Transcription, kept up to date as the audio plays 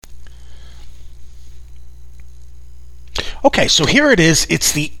Okay, so here it is.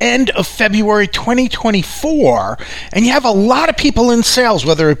 It's the end of February 2024, and you have a lot of people in sales,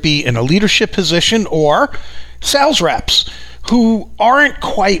 whether it be in a leadership position or sales reps, who aren't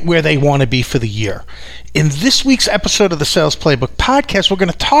quite where they want to be for the year. In this week's episode of the Sales Playbook Podcast, we're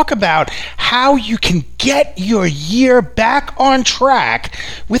going to talk about how you can get your year back on track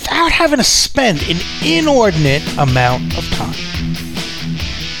without having to spend an inordinate amount of time.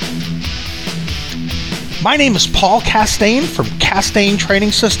 My name is Paul Castaigne from Castaigne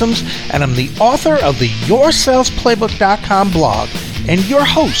Training Systems, and I'm the author of the YourSalesPlaybook.com blog and your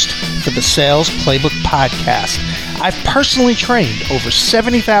host for the Sales Playbook Podcast. I've personally trained over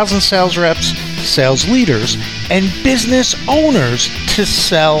 70,000 sales reps, sales leaders, and business owners to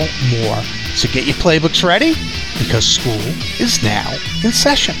sell more. So get your playbooks ready, because school is now in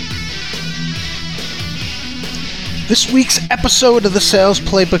session. This week's episode of the Sales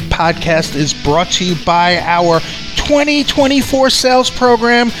Playbook Podcast is brought to you by our 2024 sales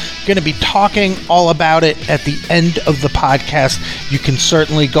program. Going to be talking all about it at the end of the podcast. You can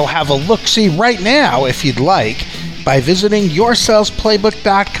certainly go have a look-see right now if you'd like by visiting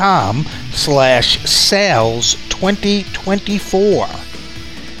yoursalesplaybook.com/sales 2024.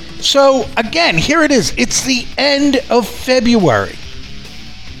 So again, here it is. It's the end of February.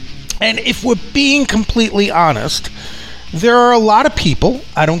 And if we're being completely honest, there are a lot of people,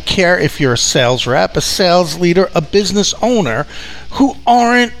 I don't care if you're a sales rep, a sales leader, a business owner, who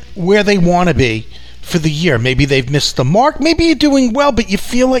aren't where they want to be for the year. Maybe they've missed the mark. Maybe you're doing well, but you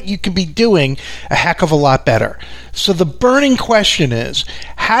feel like you could be doing a heck of a lot better. So the burning question is,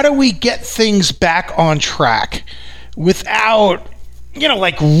 how do we get things back on track without,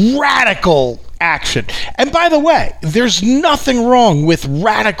 radical action? And by the way, there's nothing wrong with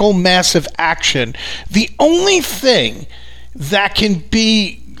radical, massive action. The only thing that can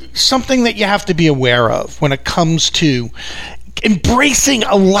be something that you have to be aware of when it comes to embracing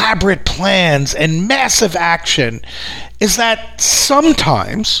elaborate plans and massive action is that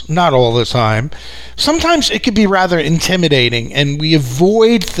sometimes, not all the time, sometimes it can be rather intimidating, and we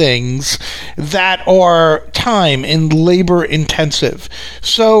avoid things that are time and labor intensive.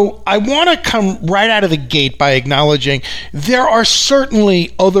 So I want to come right out of the gate by acknowledging there are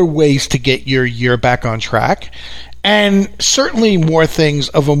certainly other ways to get your year back on track, and certainly more things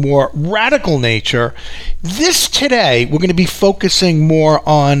of a more radical nature. Today, we're going to be focusing more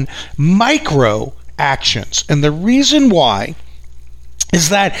on micro actions. And the reason why is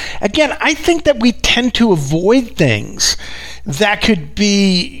that, again, I think that we tend to avoid things that could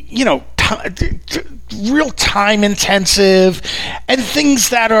be, real time intensive, and things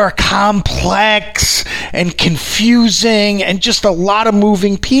that are complex and confusing and just a lot of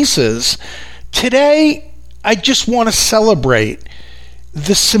moving pieces. Today, I just want to celebrate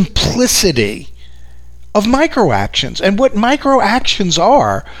the simplicity of micro actions. And what micro actions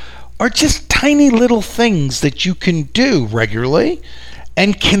are just tiny little things that you can do regularly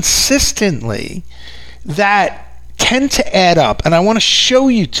and consistently that tend to add up. And I want to show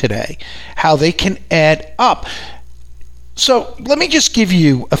you today how they can add up. So let me just give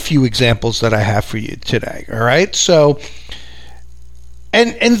you a few examples that I have for you today. All right. So,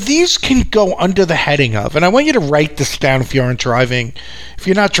 and these can go under the heading of, and I want you to write this down if you're not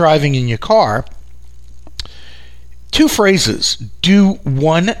driving in your car. Two phrases: do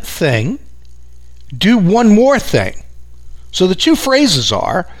one thing, do one more thing. So the two phrases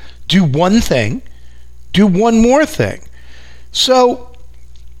are do one thing, do one more thing. So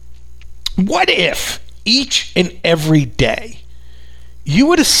what if each and every day you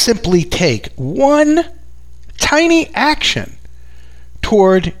were to simply take one tiny action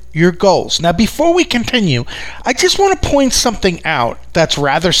toward your goals? Now, before we continue, I just want to point something out that's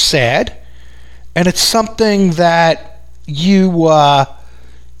rather sad, and it's something that you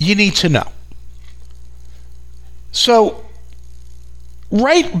need to know. So,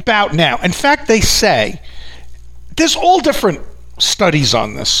 right about now, in fact, they say there's all different studies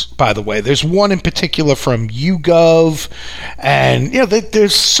on this, by the way. There's one in particular from YouGov, and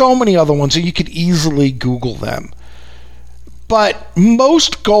there's so many other ones, and you could easily Google them. But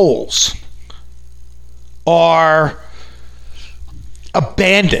most goals are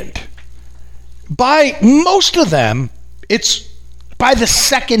abandoned. By most of them, it's by the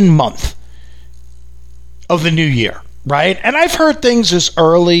second month of the new year, right? And I've heard things as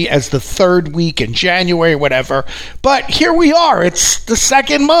early as the third week in January, whatever. But here we are. It's the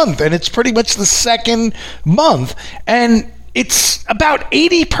second month, and it's pretty much the second month. And it's about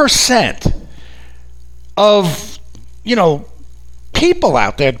 80% of, people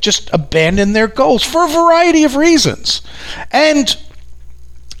out there just abandon their goals for a variety of reasons. And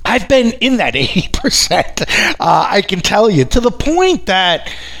I've been in that 80%, I can tell you, to the point that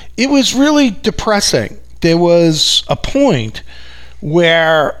it was really depressing. There was a point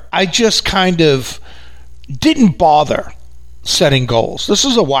where I just kind of didn't bother setting goals. This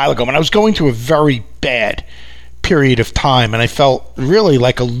was a while ago when I was going through a very bad period of time, and I felt really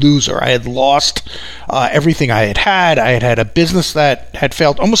like a loser. I had lost everything I had. I had a business that had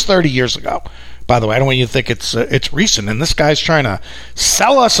failed almost 30 years ago. By the way, I don't want you to think it's recent, and this guy's trying to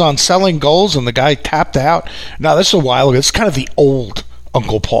sell us on selling goals, and the guy tapped out. No, this is a while ago. It's kind of the old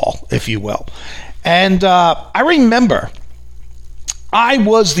Uncle Paul, if you will. And I remember I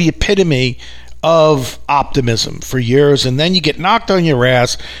was the epitome of optimism for years, and then you get knocked on your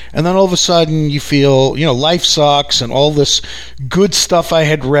ass, and then all of a sudden you feel, life sucks, and all this good stuff I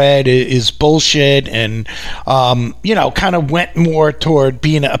had read is bullshit, and kind of went more toward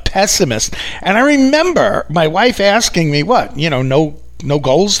being a pessimist. And I remember my wife asking me, what, no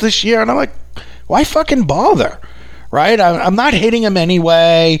goals this year? And I'm like, why fucking bother? Right? I'm not hitting them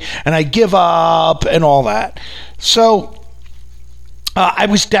anyway, and I give up and all that. So I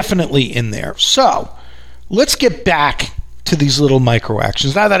was definitely in there. So let's get back to these little micro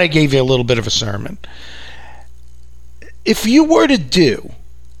actions. Now that I gave you a little bit of a sermon, if you were to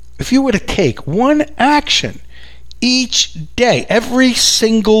take one action each day, every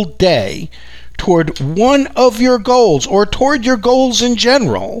single day, toward one of your goals or toward your goals in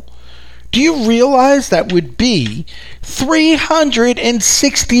general, do you realize that would be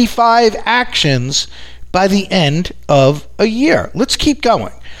 365 actions by the end of a year? Let's keep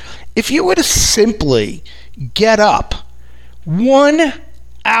going. If you were to simply get up 1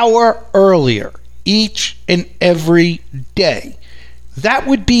 hour earlier each and every day, that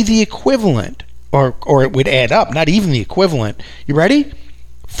would be the equivalent, or it would add up, not even the equivalent. You ready?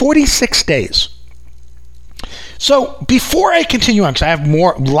 46 days. So before I continue on, because I have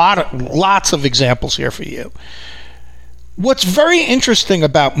lots of examples here for you, what's very interesting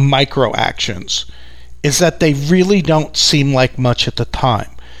about micro actions is that they really don't seem like much at the time,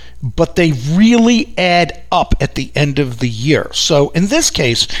 but they really add up at the end of the year. So in this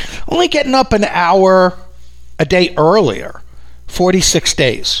case, only getting up an hour a day earlier, 46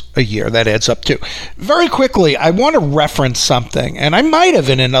 days a year, that adds up to. Very quickly, I want to reference something, and I might have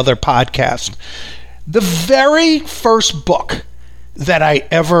in another podcast. The very first book that I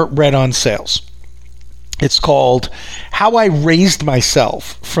ever read on sales, it's called How I Raised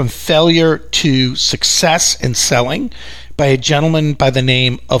Myself from Failure to Success in Selling by a gentleman by the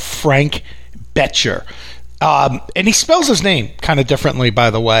name of Frank Betcher. And he spells his name kind of differently,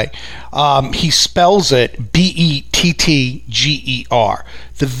 by the way. He spells it Bettger.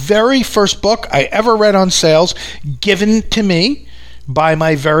 The very first book I ever read on sales, given to me by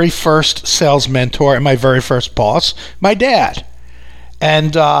my very first sales mentor and my very first boss, my dad.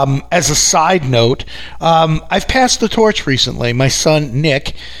 And as a side note, I've passed the torch recently. My son,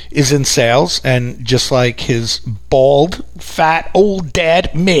 Nick, is in sales, and just like his bald, fat, old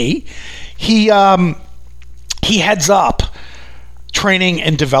dad, me, he heads up training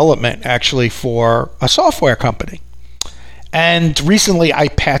and development, actually, for a software company. And recently I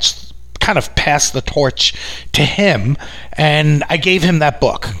kind of passed the torch to him, and I gave him that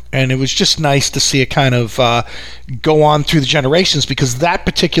book, and it was just nice to see it kind of go on through the generations, because that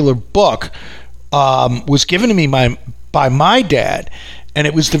particular book was given to me by my dad, and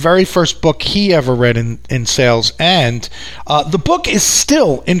it was the very first book he ever read in sales. And the book is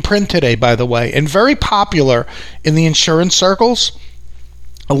still in print today, by the way, and very popular in the insurance circles.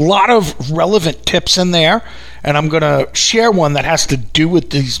 A lot of relevant tips in there, and I'm going to share one that has to do with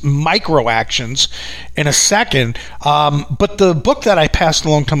these micro actions in a second. But the book that I passed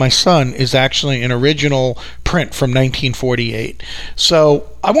along to my son is actually an original print from 1948. So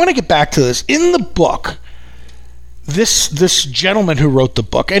I want to get back to this. In the book, this gentleman who wrote the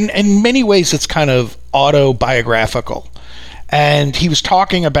book, and in many ways it's kind of autobiographical, and he was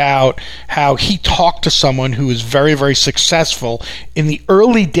talking about how he talked to someone who was very, very successful in the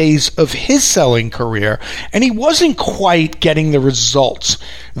early days of his selling career, and he wasn't quite getting the results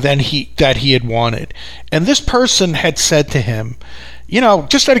that he had wanted. And this person had said to him,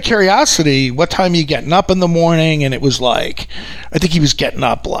 just out of curiosity, what time are you getting up in the morning? And it was like, I think he was getting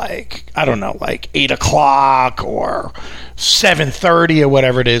up like 8 o'clock or 7:30 or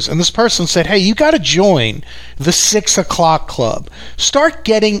whatever it is. And this person said, hey, you got to join the 6 o'clock club. Start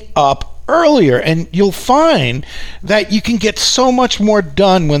getting up earlier, and you'll find that you can get so much more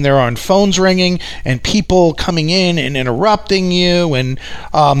done when there aren't phones ringing and people coming in and interrupting you, and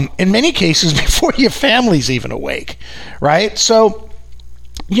in many cases before your family's even awake, right? So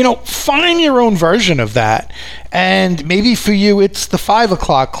find your own version of that. And maybe for you, it's the 5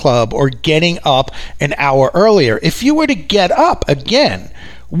 o'clock club or getting up an hour earlier. If you were to get up again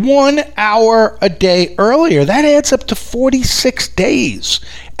 1 hour a day earlier, that adds up to 46 days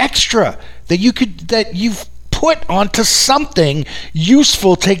extra that you've put onto something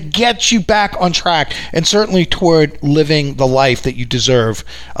useful to get you back on track and certainly toward living the life that you deserve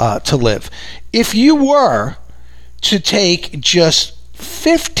to live. If you were to take just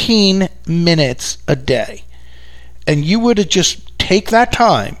 15 minutes a day and you were to just take that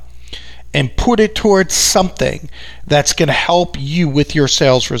time and put it towards something that's going to help you with your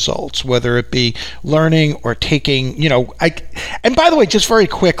sales results, whether it be learning or taking, and by the way, just very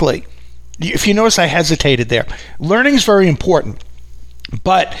quickly, if you notice I hesitated there, learning is very important.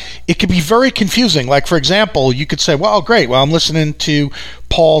 But it could be very confusing. Like, for example, you could say, well, great. Well, I'm listening to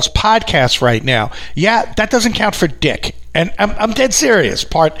Paul's podcast right now. Yeah, that doesn't count for dick. And I'm dead serious.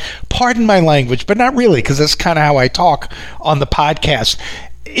 Pardon my language, but not really, because that's kind of how I talk on the podcast.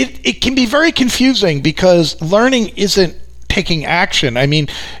 It can be very confusing because learning isn't taking action. I mean,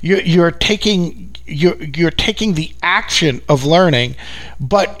 you're taking the action of learning,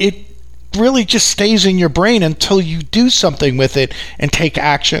 but it really just stays in your brain until you do something with it and take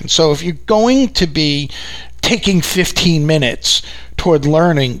action. So if you're going to be taking 15 minutes toward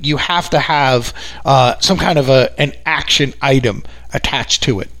learning, you have to have some kind of an action item attached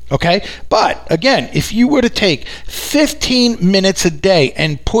to it. Okay? But again, if you were to take 15 minutes a day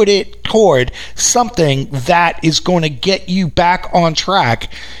and put it toward something that is going to get you back on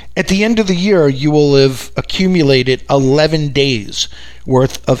track, at the end of the year, you will have accumulated 11 days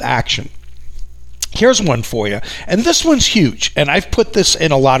worth of action. Here's one for you, and this one's huge, and I've put this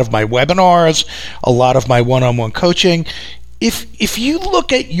in a lot of my webinars, a lot of my one-on-one coaching. If you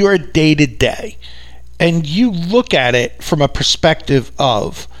look at your day-to-day and you look at it from a perspective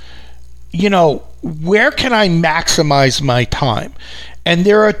of, where can I maximize my time? And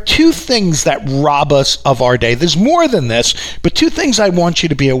there are two things that rob us of our day. There's more than this, but two things I want you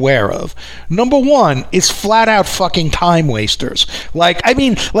to be aware of. Number one is flat out fucking time wasters. Like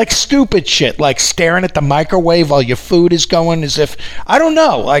stupid shit, like staring at the microwave while your food is going as if, I don't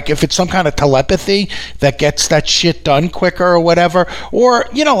know, like if it's some kind of telepathy that gets that shit done quicker or whatever. Or,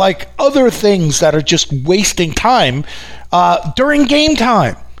 like other things that are just wasting time during game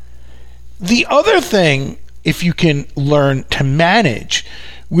time. The other thing, if you can learn to manage,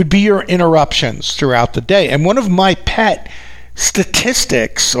 would be your interruptions throughout the day. And one of my pet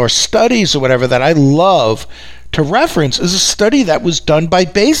statistics or studies or whatever that I love to reference is a study that was done by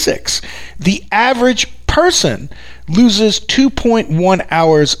Basics. The average person loses 2.1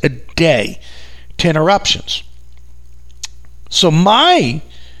 hours a day to interruptions. So my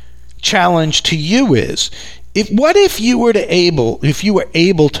challenge to you is, if you were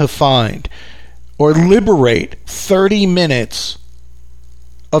able to find or liberate 30 minutes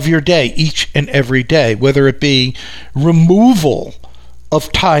of your day each and every day, whether it be removal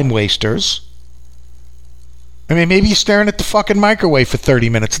of time wasters. I mean, maybe you're staring at the fucking microwave for 30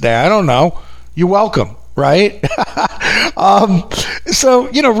 minutes a day. I don't know. You're welcome, right? So,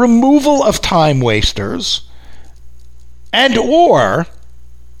 removal of time wasters and or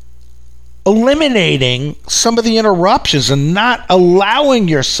eliminating some of the interruptions and not allowing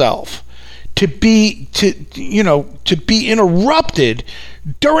yourself to be interrupted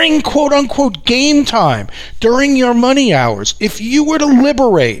during quote unquote game time, during your money hours. If you were to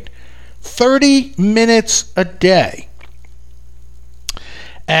liberate 30 minutes a day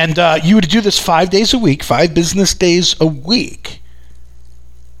and you were to do this 5 days a week, 5 business days a week,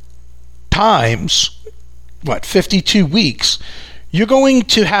 times 52 weeks, you're going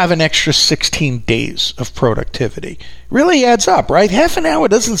to have an extra 16 days of productivity. Really adds up, right? Half an hour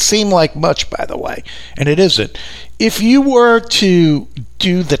doesn't seem like much, by the way, and it isn't. If you were to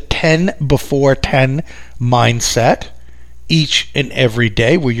do the 10 before 10 mindset each and every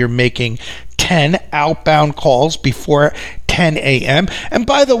day, where you're making 10 outbound calls before 10 a.m. And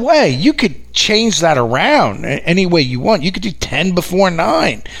by the way, you could change that around any way you want. You could do 10 before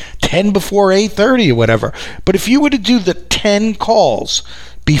 9, 10 before 8:30 or whatever. But if you were to do the 10 calls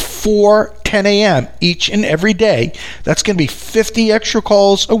before 10 a.m. each and every day, that's going to be 50 extra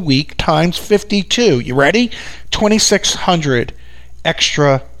calls a week times 52. You ready? 2,600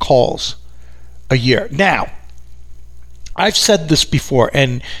 extra calls a year. Now, I've said this before,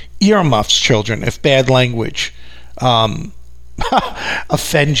 and earmuffs, children, if bad language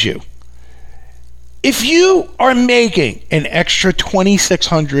offends you. If you are making an extra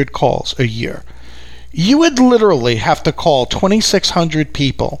 2,600 calls a year, You would literally have to call 2,600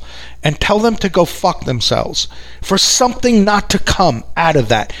 people and tell them to go fuck themselves for something not to come out of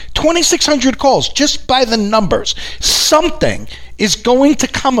that. 2,600 calls, just by the numbers. Something is going to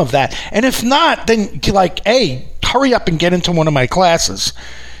come of that. And if not, then like, A, hurry up and get into one of my classes.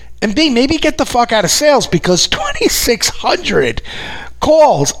 And B, maybe get the fuck out of sales, because 2,600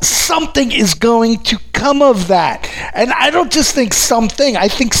 calls, something is going to come of that. And I don't just think something, I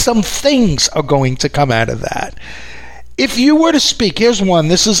think some things are going to come out of that. If you were to speak, here's one.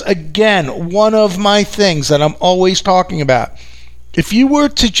 This is, again, one of my things that I'm always talking about. If you were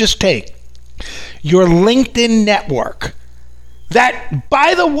to just take your LinkedIn network, that,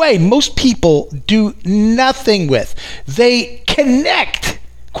 by the way, most people do nothing with. They connect,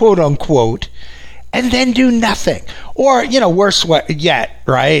 quote unquote, and then do nothing. Or, worse yet,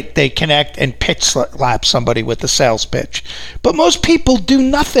 right? They connect and pitch slap somebody with a sales pitch. But most people do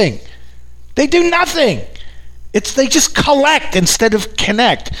nothing. They do nothing. They just collect instead of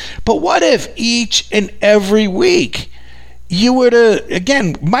connect. But what if each and every week you were to,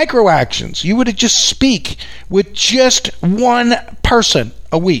 again, micro actions, you were to just speak with just one person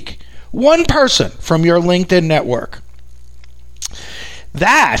a week. One person from your LinkedIn network.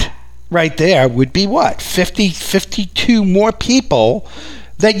 That right there would be what? 52 more people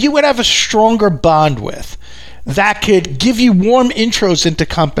that you would have a stronger bond with, that could give you warm intros into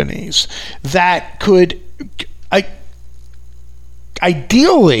companies, that could,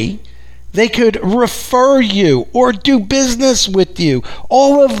 ideally, they could refer you or do business with you,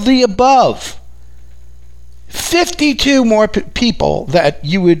 all of the above. 52 more people that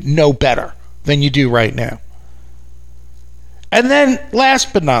you would know better than you do right now. And then,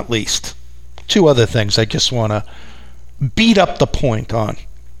 last but not least, two other things I just want to beat up the point on.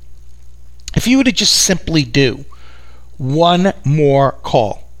 If you were to just simply do one more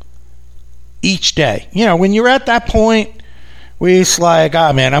call each day, when you're at that point where it's like,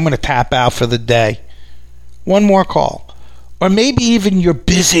 man, I'm going to tap out for the day. One more call. Or maybe even you're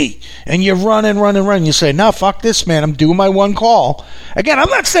busy and you're running. You say, no, fuck this, man. I'm doing my one call. Again, I'm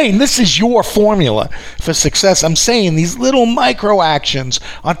not saying this is your formula for success. I'm saying these little micro actions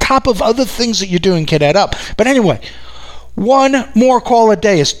on top of other things that you're doing can add up. But anyway, one more call a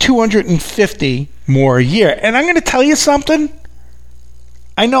day is 250 more a year. And I'm going to tell you something.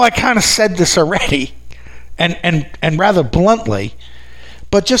 I know I kind of said this already and rather bluntly,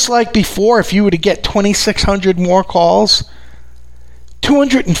 but just like before, if you were to get 2,600 more calls,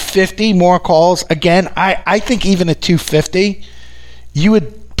 250 more calls, again, I think even at 250, you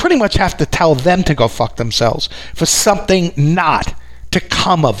would pretty much have to tell them to go fuck themselves for something not to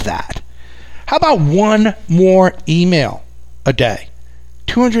come of that. How about one more email a day?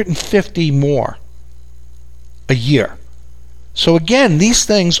 250 more a year. So again, these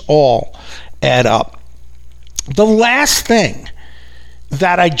things all add up. The last thing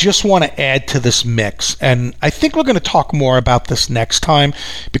that I just want to add to this mix, and I think we're going to talk more about this next time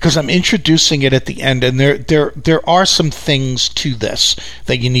because I'm introducing it at the end, and there are some things to this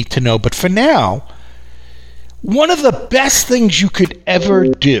that you need to know. But for now, one of the best things you could ever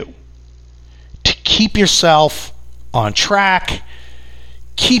do to keep yourself on track,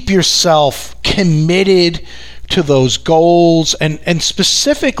 keep yourself committed to those goals, and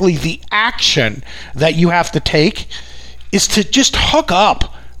specifically the action that you have to take, is to just hook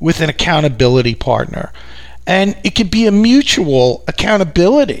up with an accountability partner. And it could be a mutual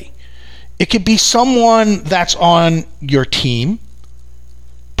accountability. It could be someone that's on your team,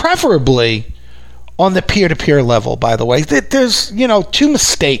 preferably on the peer-to-peer level, by the way. There's, two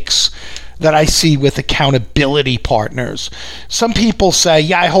mistakes that I see with accountability partners. Some people say,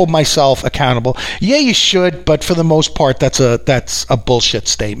 yeah, I hold myself accountable. Yeah, you should, but for the most part, that's a bullshit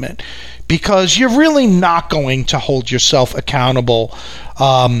statement. Because you're really not going to hold yourself accountable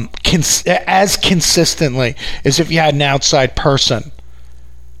as consistently as if you had an outside person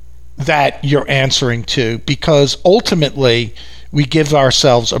that you're answering to. Because ultimately, we give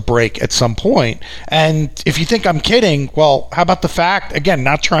ourselves a break at some point. And if you think I'm kidding, well, how about the fact, again,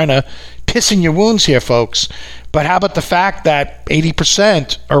 not trying to piss in your wounds here, folks, but how about the fact that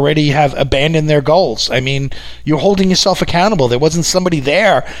 80% already have abandoned their goals? I mean, you're holding yourself accountable. There wasn't somebody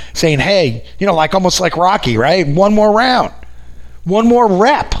there saying, hey, almost like Rocky, right? One more round, one more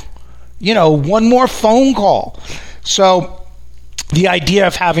rep, one more phone call. So the idea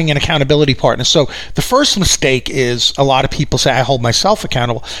of having an accountability partner. So the first mistake is a lot of people say, I hold myself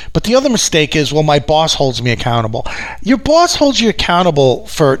accountable. But the other mistake is, well, my boss holds me accountable. Your boss holds you accountable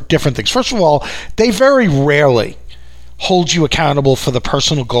for different things. First of all, they very rarely hold you accountable for the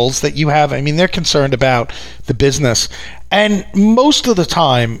personal goals that you have. I mean, they're concerned about the business. And most of the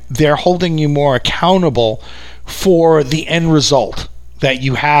time, they're holding you more accountable for the end result that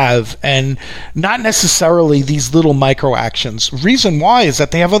you have, and not necessarily these little micro actions. Reason why is that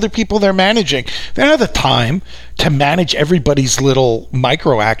they have other people they're managing. They don't have the time to manage everybody's little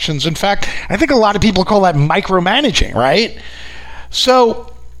micro actions. In fact, I think a lot of people call that micromanaging, right?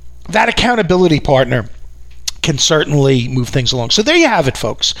 So that accountability partner can certainly move things along. So there you have it,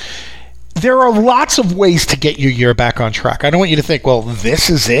 folks. There are lots of ways to get your year back on track. I don't want you to think, well, this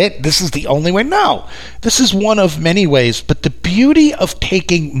is it. This is the only way. No, this is one of many ways. But the beauty of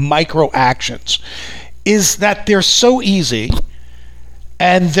taking micro actions is that they're so easy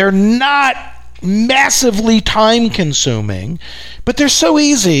and they're not massively time consuming, but they're so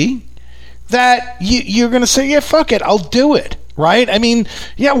easy that you're going to say, yeah, fuck it, I'll do it. Right? I mean,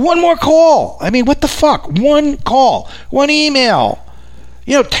 yeah, one more call. I mean, what the fuck? One call, one email.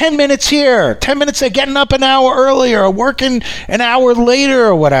 10 minutes here, 10 minutes there, getting up an hour earlier, or working an hour later,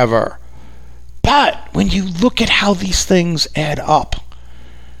 or whatever. But when you look at how these things add up,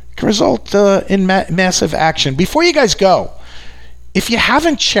 it can result in massive action. Before you guys go, if you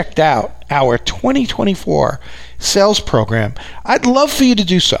haven't checked out our 2024 sales program, I'd love for you to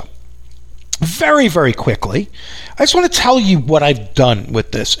do so. Very, very quickly, I just want to tell you what I've done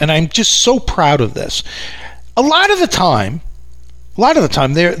with this, and I'm just so proud of this. A lot of the time,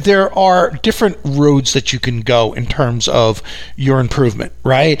 there are different roads that you can go in terms of your improvement,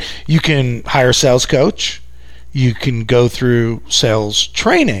 right? You can hire a sales coach. You can go through sales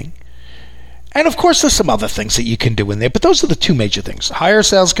training. And of course, there's some other things that you can do in there, but those are the two major things. Hire a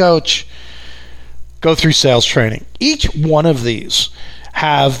sales coach, go through sales training. Each one of these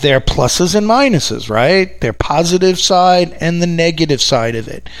have their pluses and minuses, right? Their positive side and the negative side of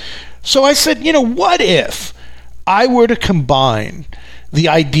it. So I said, what if I were to combine the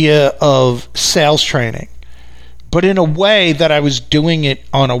idea of sales training, but in a way that I was doing it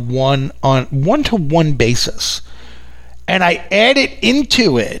on a one-to-one basis, and I added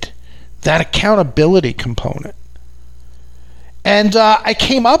into it that accountability component. And I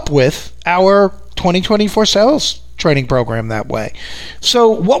came up with our 2024 sales training program that way. So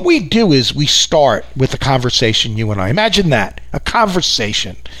what we do is we start with a conversation, you and I. Imagine that, a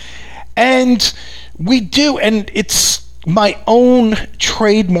conversation. And we do, and it's my own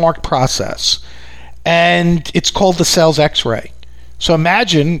trademark process. And it's called the sales x-ray. So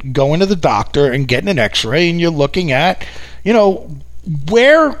imagine going to the doctor and getting an x-ray, and you're looking at,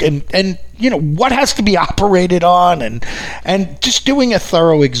 where and what has to be operated on, and just doing a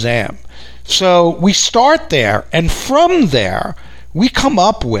thorough exam. So we start there, and from there we come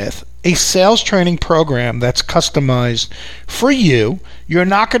up with a sales training program that's customized for you. You're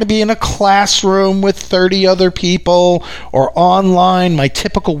not going to be in a classroom with 30 other people or online. My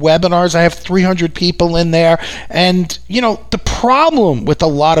typical webinars, I have 300 people in there. And, the problem with a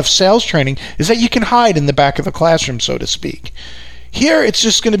lot of sales training is that you can hide in the back of the classroom, so to speak. Here, it's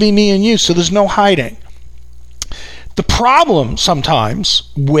just going to be me and you, so there's no hiding. The problem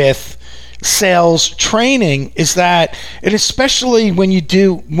sometimes with sales training is that, and especially when you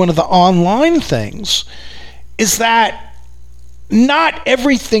do one of the online things, is that not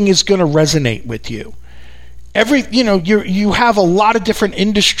everything is going to resonate with you. You have a lot of different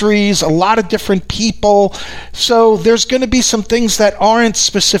industries, a lot of different people, so there's going to be some things that aren't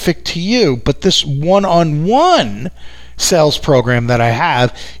specific to you, but this one-on-one sales program that I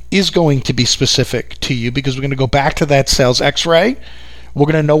have is going to be specific to you, because we're going to go back to that sales x-ray. We're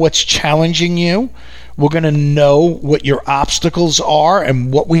going to know what's challenging you. We're going to know what your obstacles are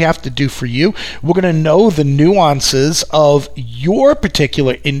and what we have to do for you. We're going to know the nuances of your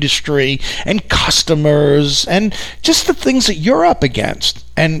particular industry and customers and just the things that you're up against.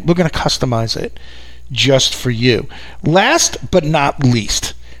 And we're going to customize it just for you. Last but not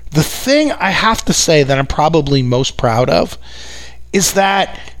least, the thing I have to say that I'm probably most proud of is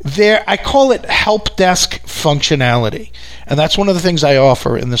that I call it help desk functionality. And that's one of the things I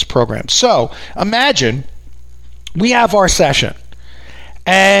offer in this program. So imagine we have our session,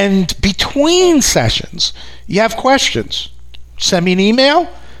 and between sessions, you have questions. Send me an email,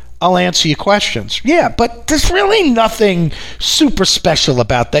 I'll answer your questions. Yeah, but there's really nothing super special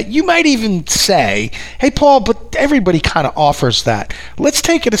about that. You might even say, hey, Paul, but everybody kind of offers that. Let's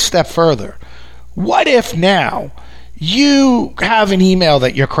take it a step further. What if now you have an email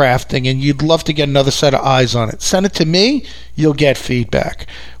that you're crafting and you'd love to get another set of eyes on it? Send it to me, you'll get feedback.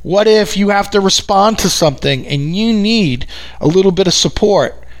 What if you have to respond to something and you need a little bit of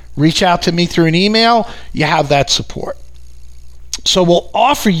support? Reach out to me through an email, you have that support. So we'll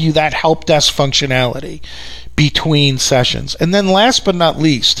offer you that help desk functionality between sessions. And then last but not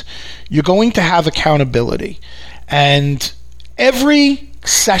least, you're going to have accountability. And every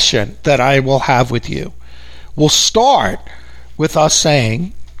session that I will have with you will start with us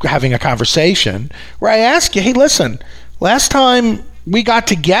having a conversation where I ask you, hey, listen, last time we got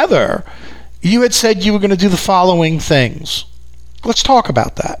together, you had said you were going to do the following things. Let's talk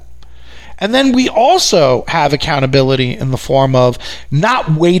about that. And then we also have accountability in the form of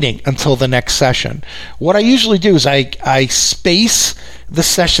not waiting until the next session. What I usually do is I space the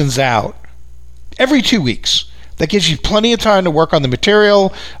sessions out every 2 weeks. That gives you plenty of time to work on the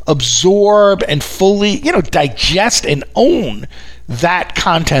material, absorb, and fully, digest and own that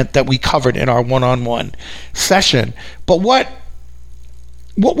content that we covered in our one-on-one session. But what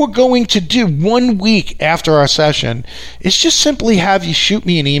we're going to do 1 week after our session is just simply have you shoot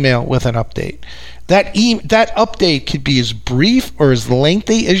me an email with an update. That update could be as brief or as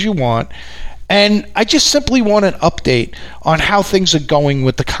lengthy as you want. And I just simply want an update on how things are going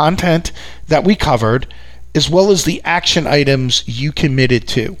with the content that we covered, as well as the action items you committed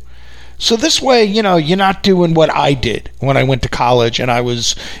to. So this way, you're not doing what I did when I went to college and I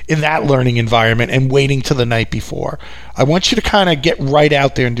was in that learning environment and waiting till the night before. I want you to kind of get right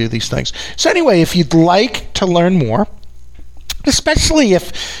out there and do these things. So anyway, if you'd like to learn more, especially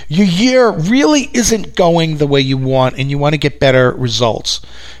if your year really isn't going the way you want and you want to get better results,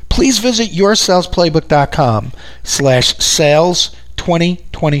 please visit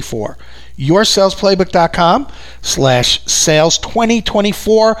yoursalesplaybook.com/sales2024.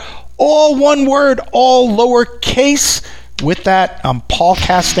 yoursalesplaybook.com/sales2024. All one word, all lowercase. With that, I'm Paul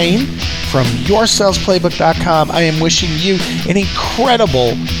Castaigne from yoursalesplaybook.com. I am wishing you an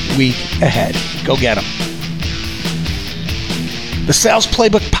incredible week ahead. Go get them. The Sales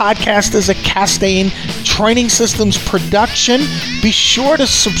Playbook Podcast is a Castaigne Training Systems production. Be sure to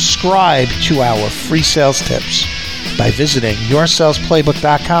subscribe to our free sales tips by visiting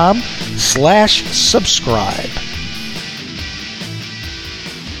yoursalesplaybook.com/subscribe.